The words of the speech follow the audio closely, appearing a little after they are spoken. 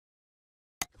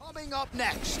Coming up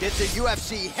next, it's a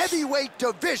UFC heavyweight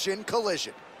division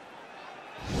collision.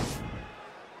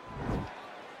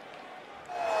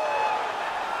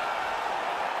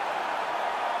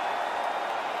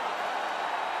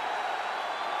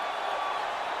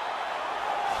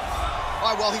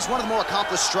 All right, well, he's one of the more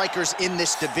accomplished strikers in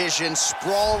this division.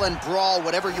 Sprawl and brawl,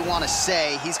 whatever you want to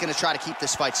say, he's going to try to keep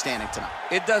this fight standing tonight.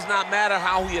 It does not matter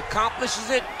how he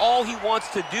accomplishes it. All he wants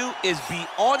to do is be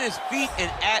on his feet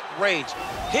and at range,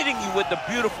 hitting you with the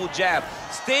beautiful jab,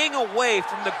 staying away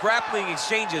from the grappling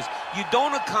exchanges. You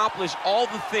don't accomplish all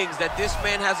the things that this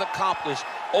man has accomplished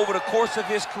over the course of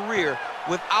his career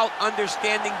without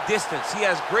understanding distance. He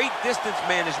has great distance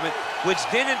management, which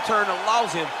then in turn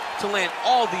allows him to land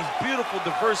all these beautiful,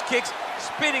 diverse kicks,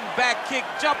 spinning back kick,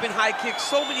 jumping high kick,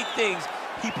 so many things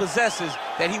he possesses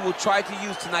that he will try to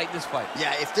use tonight in this fight.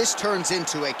 Yeah, if this turns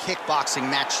into a kickboxing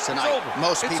match tonight,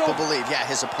 most people believe, yeah,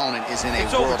 his opponent is in a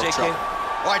world of trouble.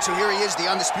 All right, so here he is, the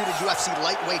undisputed UFC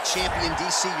lightweight champion,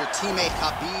 DC, your teammate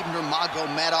Khabib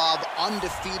Nurmagomedov,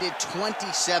 undefeated,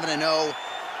 27-0.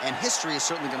 And history is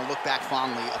certainly going to look back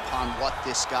fondly upon what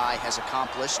this guy has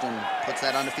accomplished and puts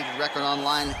that undefeated record on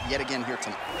line yet again here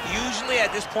tonight. Usually at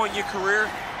this point in your career,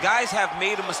 guys have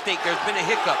made a mistake. There's been a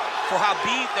hiccup. For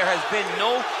Khabib, there has been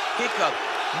no hiccup,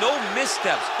 no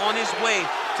missteps on his way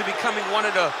to becoming one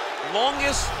of the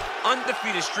longest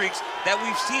undefeated streaks that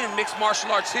we've seen in mixed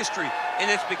martial arts history. And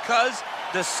it's because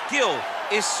the skill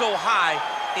is so high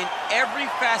in every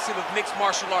facet of mixed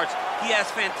martial arts. He has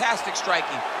fantastic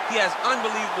striking. He has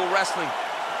unbelievable wrestling,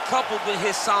 coupled with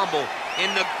his sambo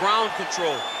and the ground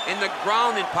control and the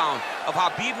ground and pound of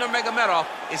Khabib Nurmagomedov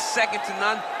is second to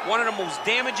none. One of the most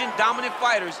damaging, dominant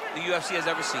fighters the UFC has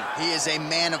ever seen. He is a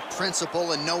man of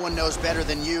principle, and no one knows better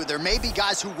than you. There may be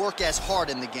guys who work as hard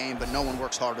in the game, but no one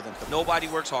works harder than him. Nobody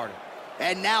works harder.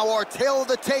 And now our tail of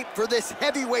the tape for this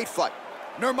heavyweight fight.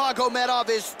 Nurmagomedov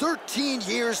is 13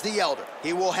 years the elder.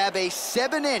 He will have a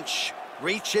 7-inch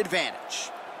reach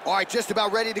advantage. All right, just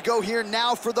about ready to go here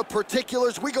now for the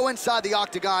particulars. We go inside the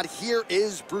octagon. Here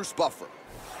is Bruce Buffer.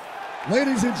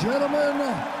 Ladies and gentlemen,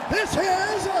 this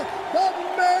is the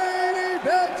main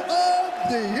event of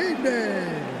the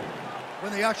evening.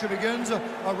 When the action begins, a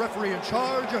referee in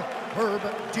charge, Herb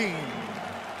Dean.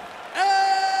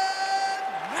 And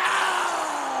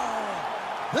now,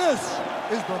 this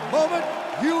is the moment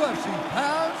UFC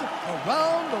fans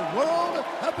around the world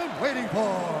have been waiting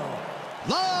for.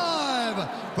 Live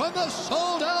from the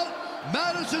sold-out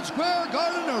Madison Square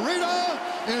Garden Arena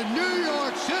in New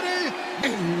York City,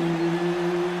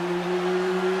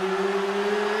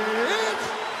 it's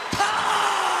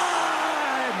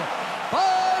time!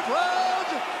 5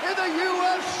 rounds in the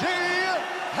UFC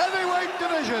heavyweight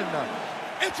division.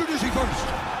 Introducing first,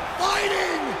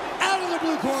 fighting out of the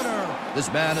blue corner.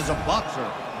 This man is a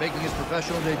boxer, making his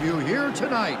professional debut here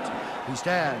tonight. He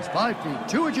stands 5 feet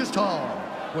 2 inches tall,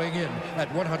 weighing in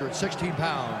at 116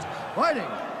 pounds, fighting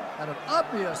out of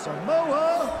Apia,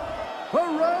 Samoa,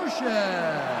 Ferocious.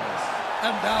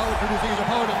 And now introducing his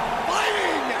opponent,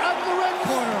 fighting out of the red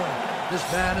corner. This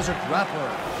man is a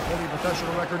grappler, holding a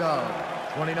professional record of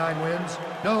 29 wins,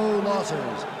 no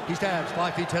losses. He stands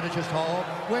 5 feet 10 inches tall,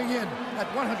 weighing in at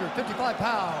 155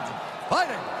 pounds,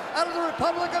 fighting out of the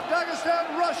Republic of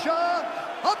Dagestan, Russia,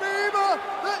 Khabib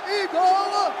the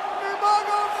Eagle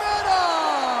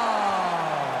Nurmagomedov.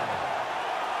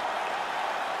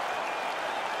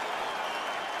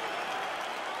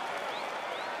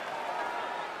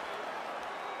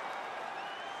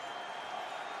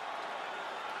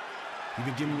 You've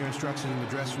been given your instructions in the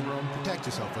dressing room. Protect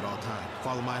yourself at all times.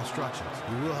 Follow my instructions.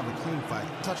 We will have a clean fight.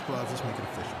 Touch gloves, let's make it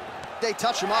official. They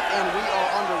touch him up, and we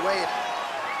are underway.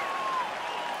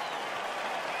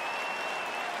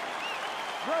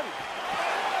 Ready.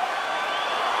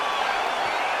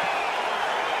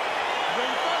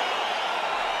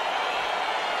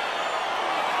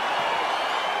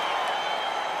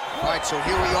 All right, so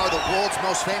here we are, the world's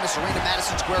most famous arena,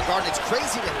 Madison Square Garden. It's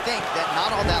crazy to think that not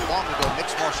all that long ago,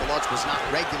 mixed martial arts was not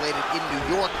regulated in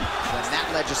New York. When that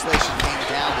legislation came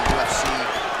down, the UFC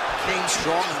came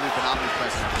strong, and we've been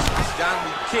omnipresent. John,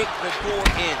 we kick the door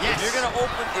in. Yes. If you're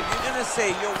gonna say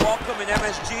you're welcome in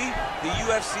MSG, the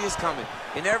UFC is coming.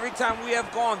 And every time we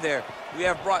have gone there, we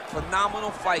have brought phenomenal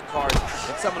fight cards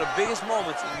and some of the biggest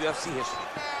moments in UFC history.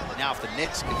 Now, if the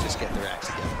Knicks could just get their acts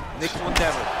together. Knicks will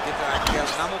never get their act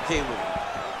together, and I'm okay with it.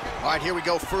 All right, here we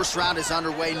go. First round is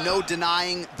underway. No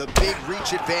denying the big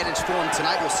reach advantage for him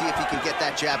tonight. We'll see if he can get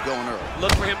that jab going early.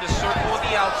 Look for him to circle on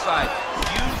the outside.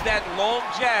 Use that long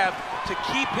jab to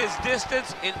keep his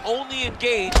distance and only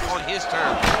engage on his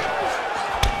terms.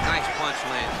 Nice punch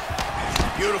land.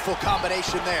 Beautiful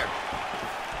combination there.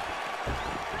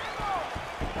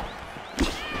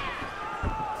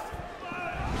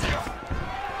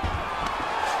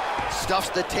 stuffs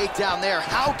the takedown there.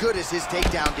 How good is his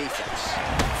takedown defense?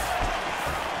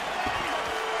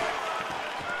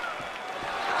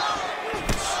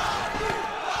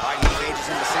 All right, he engages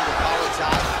in the single collar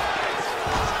tie.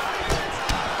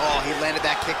 Oh, he landed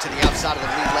that kick to the outside of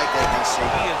the lead leg there, DC.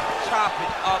 He is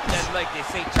chopping up that leg. They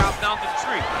say chop down the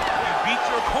tree. You beat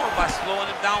your opponent by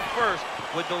slowing him down first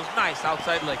with those nice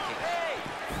outside leg kicks.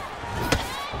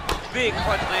 Big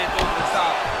punch lands over the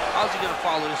top. How's he gonna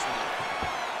follow this one?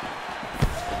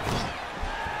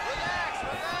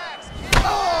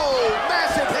 Oh,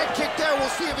 massive head kick there. We'll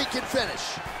see if he can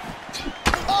finish.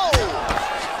 Oh!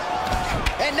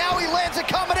 And now he lands a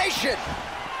combination.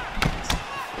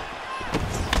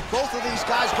 Both of these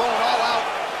guys going all out.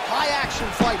 High action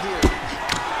fight here.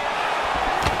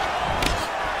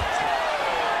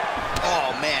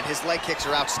 Oh man, his leg kicks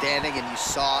are outstanding, and you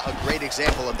saw a great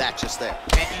example of that just there.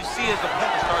 And you see his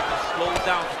opponent start to slow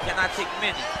down. He cannot take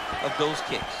many of those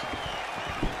kicks.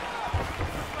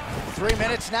 3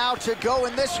 minutes now to go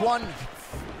in this one.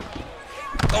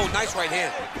 Oh, nice right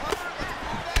hand.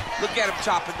 Look at him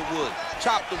chopping the wood.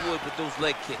 Chop the wood with those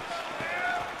leg kicks.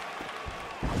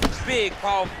 Big,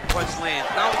 powerful punch lands.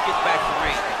 Now he gets back to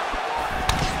range.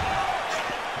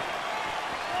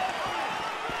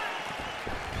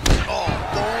 Oh,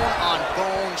 bone on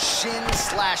bone, shin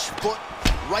slash foot,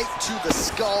 right to the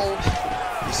skull.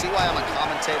 You see why I'm a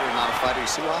commentator and not a fighter? You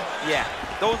see why? Yeah,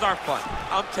 those aren't fun.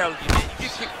 I'm telling you, man, you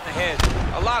get kicked in the head.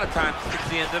 A lot of times, it's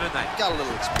the end of the night. Got a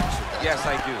little experience with that. Yes,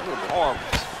 I do. Horrible.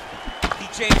 He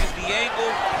changes the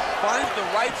angle, finds the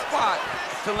right spot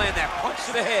to land that punch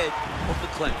to the head of the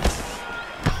clinch.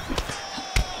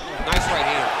 Nice right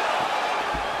hand.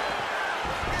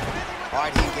 All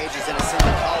right, he engages in a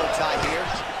single collar tie here.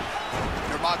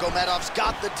 Nurmagomedov's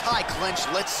got the tie clinch.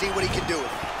 Let's see what he can do with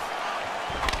it.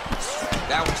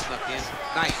 That one snuck in.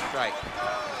 Nice strike.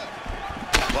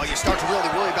 Well, you start to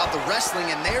really worry about the wrestling,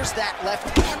 and there's that left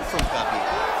hand from Khabib.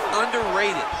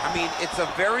 Underrated. I mean, it's a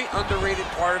very underrated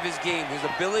part of his game, his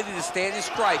ability to stand and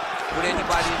strike with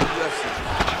anybody in the UFC.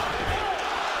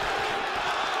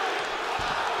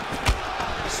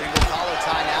 Single collar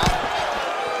tie now.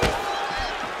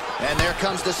 And there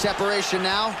comes the separation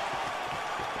now.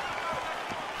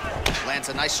 Lands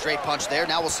a nice straight punch there.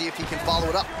 Now we'll see if he can follow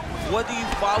it up. What do you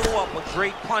follow up a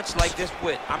great punch like this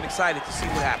with? I'm excited to see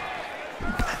what happens.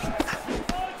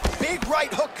 Big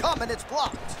right hook coming, it's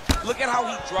blocked. Look at how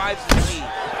he drives his knee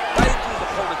right into his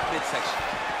opponent's midsection.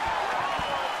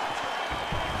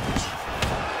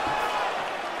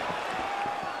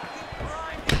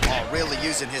 Oh, really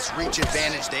using his reach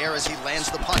advantage there as he lands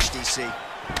the punch, DC.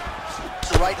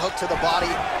 The right hook to the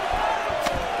body.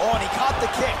 Oh, and he caught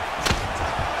the kick.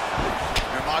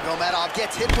 Nurmagomedov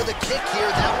gets hit with a kick here.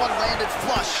 That one landed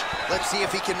flush. Let's see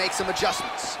if he can make some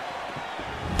adjustments.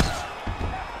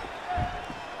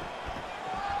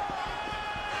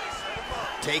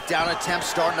 Takedown attempts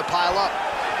starting to pile up.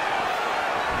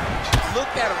 Look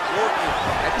at him working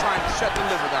at trying to shut the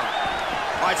liver down.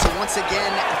 All right, so once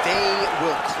again, they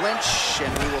will clinch,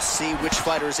 and we will see which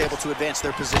fighter is able to advance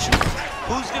their position.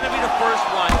 Who's going to be the first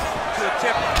one to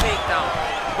attempt the takedown?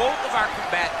 Both of our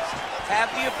combatants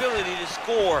have the ability to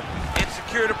score and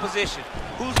secure the position.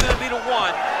 Who's going to be the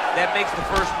one that makes the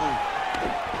first move?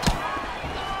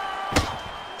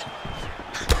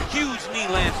 Huge knee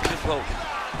lands to the throat.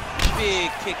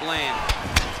 Big kick land.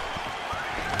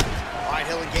 All right,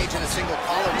 he'll engage in a single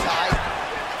collar tie.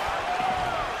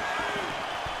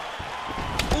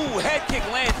 Ooh, head kick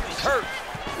lands, he's hurt.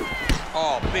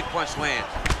 Oh, big punch lands.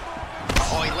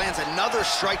 Oh, he lands another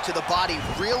strike to the body,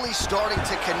 really starting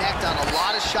to connect on a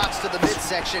lot of shots to the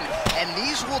midsection, and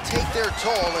these will take their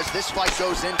toll as this fight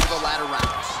goes into the latter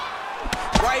rounds.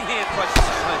 Right hand punches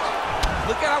the clinch.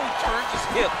 Look at how he turns his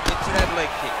hip into that leg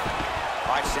kick.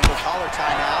 All right, single collar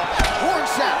tie now. Horn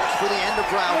sounds for the end of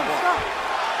round one.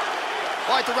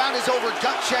 All right, the round is over.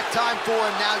 Gut check time for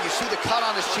him now. You see the cut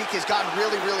on his cheek has gotten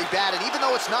really, really bad. And even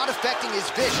though it's not affecting his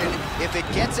vision, if it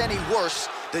gets any worse,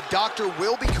 the doctor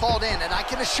will be called in. And I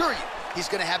can assure you, he's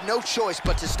going to have no choice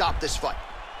but to stop this fight.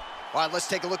 All right, let's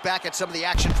take a look back at some of the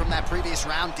action from that previous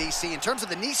round, DC. In terms of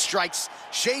the knee strikes,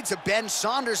 shades of Ben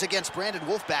Saunders against Brandon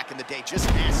Wolf back in the day. Just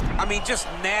nasty. I mean, just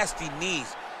nasty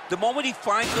knees. The moment he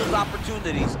finds those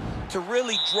opportunities to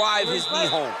really drive his knee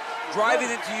home, drive it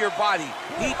into your body,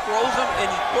 he throws them, and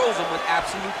he throws them with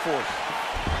absolute force.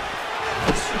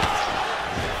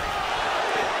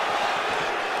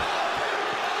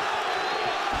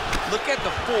 Look at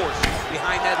the force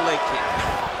behind that leg kick.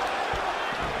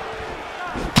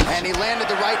 And he landed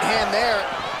the right hand there.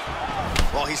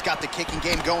 Well, he's got the kicking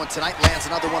game going tonight. Lands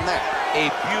another one there.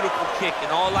 A beautiful kick,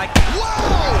 and all like...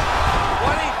 Whoa!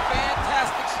 What a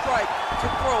fantastic strike. strike to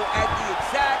throw at the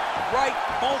exact right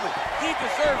moment. He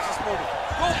deserves this moment.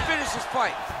 Go finish this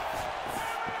fight.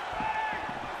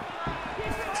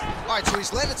 All right, so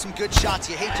he's landed some good shots.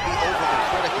 You hate to be overly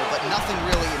critical, but nothing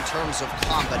really in terms of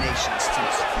combinations.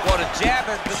 Well, the jab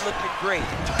has been looking great.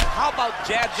 How about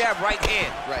jab, jab, right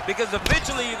hand? Right. Because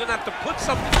eventually you're going to have to put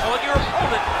something on your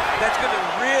opponent that's going to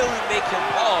really make him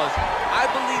pause. I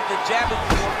believe the jab is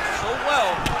working so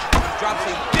well, he drops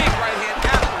a big right hand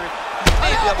after it.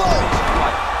 He may be able to finish the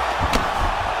fight.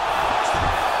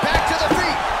 Back to the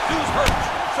feet. Dude's hurt.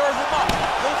 Serve him up.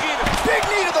 Go get him. Big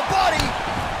knee to the body.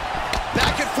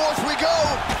 Back and forth we go.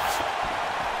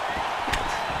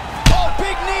 Oh,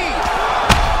 big knee.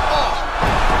 Oh.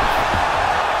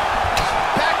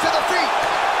 Back to the feet.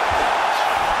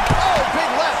 Oh,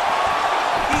 big left.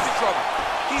 He's in trouble.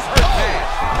 He's hurt bad.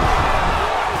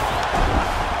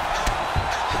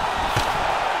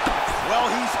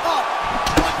 Well, he's up,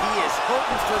 but he is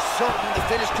hurting for certain. The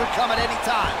finish could come at any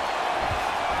time.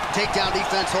 Takedown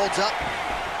defense holds up.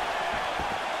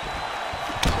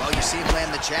 Well, you see him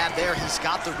land the jab there. He's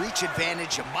got the reach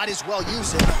advantage. You might as well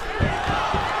use it. All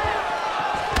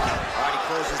right, he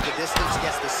closes the distance,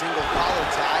 gets the single collar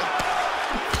tie.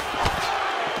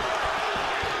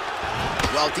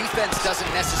 Well, defense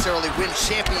doesn't necessarily win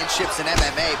championships in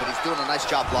MMA, but he's doing a nice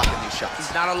job blocking these shots.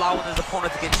 He's not allowing his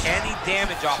opponent to get any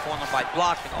damage off on him by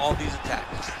blocking all these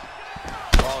attacks.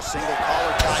 Oh, single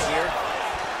collar tie here.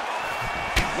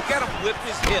 Look at him whip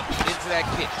his hip into that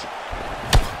kick.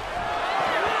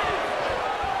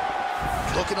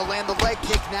 Looking to land the leg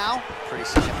kick now. Pretty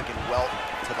significant welt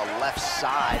to the left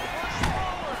side.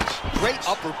 Great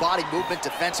upper body movement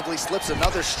defensively. Slips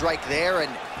another strike there,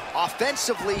 and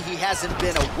offensively, he hasn't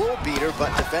been a world beater,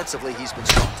 but defensively, he's been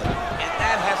strong tonight. And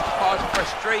that has caused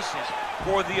frustration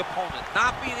for the opponent.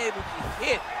 Not being able to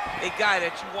hit a guy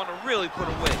that you want to really put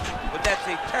away. But that's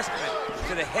a testament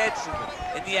to the head movement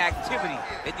and the activity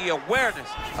and the awareness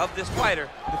of this fighter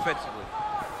defensively.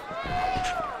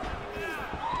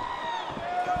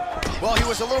 Well, he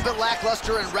was a little bit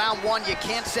lackluster in round one. You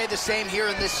can't say the same here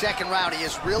in this second round. He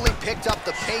has really picked up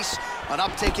the pace, an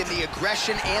uptick in the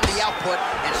aggression and the output,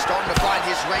 and starting to find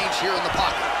his range here in the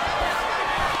pocket.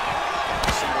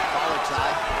 Single collar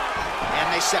tie,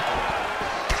 and they separate.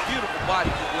 Beautiful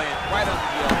body kick land right under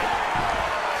the elbow.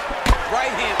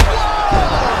 Right hand.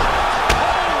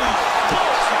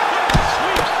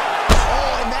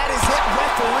 Oh, and that is it.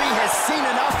 Referee has seen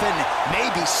enough, and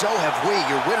maybe so have we.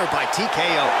 Your winner by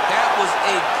TKO. That was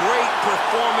a great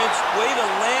performance. Way to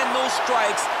land those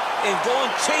strikes and go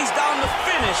and chase down the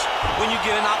finish when you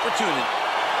get an opportunity.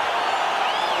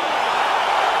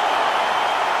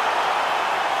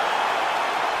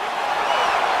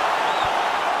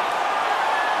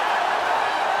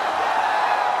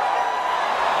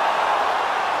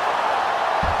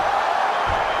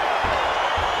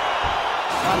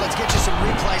 Let's get you some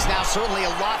replays now. Certainly a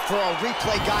lot for our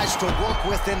replay guys to work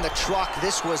with in the truck.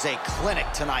 This was a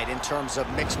clinic tonight in terms of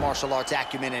mixed martial arts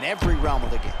acumen in every realm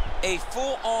of the game. A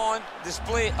full-on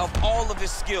display of all of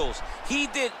his skills. He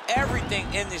did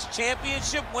everything in this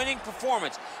championship-winning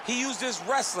performance. He used his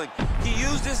wrestling. He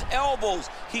used his elbows.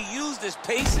 He used his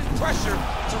pace and pressure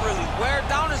to really wear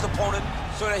down his opponent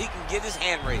so that he can get his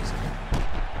hand raised.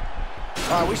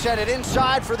 All right, we send it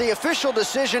inside for the official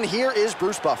decision. Here is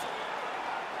Bruce Buffer.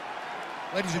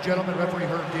 Ladies and gentlemen, referee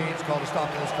Herb Deans called a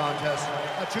stop to this contest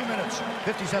at 2 minutes,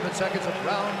 57 seconds of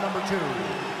round number 2.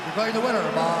 Declaring the winner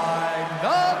by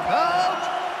knockout,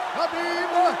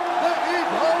 Khabib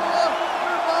Nurmagomedov.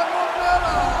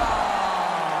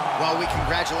 Well, we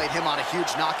congratulate him on a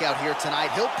huge knockout here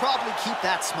tonight. He'll probably keep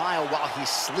that smile while he's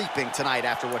sleeping tonight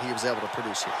after what he was able to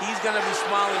produce here. He's going to be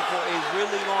smiling for a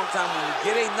really long time. When you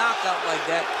get a knockout like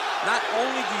that, not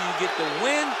only do you get the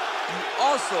win, you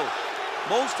also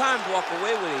most times walk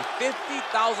away with a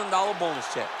 $50,000 bonus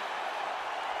check.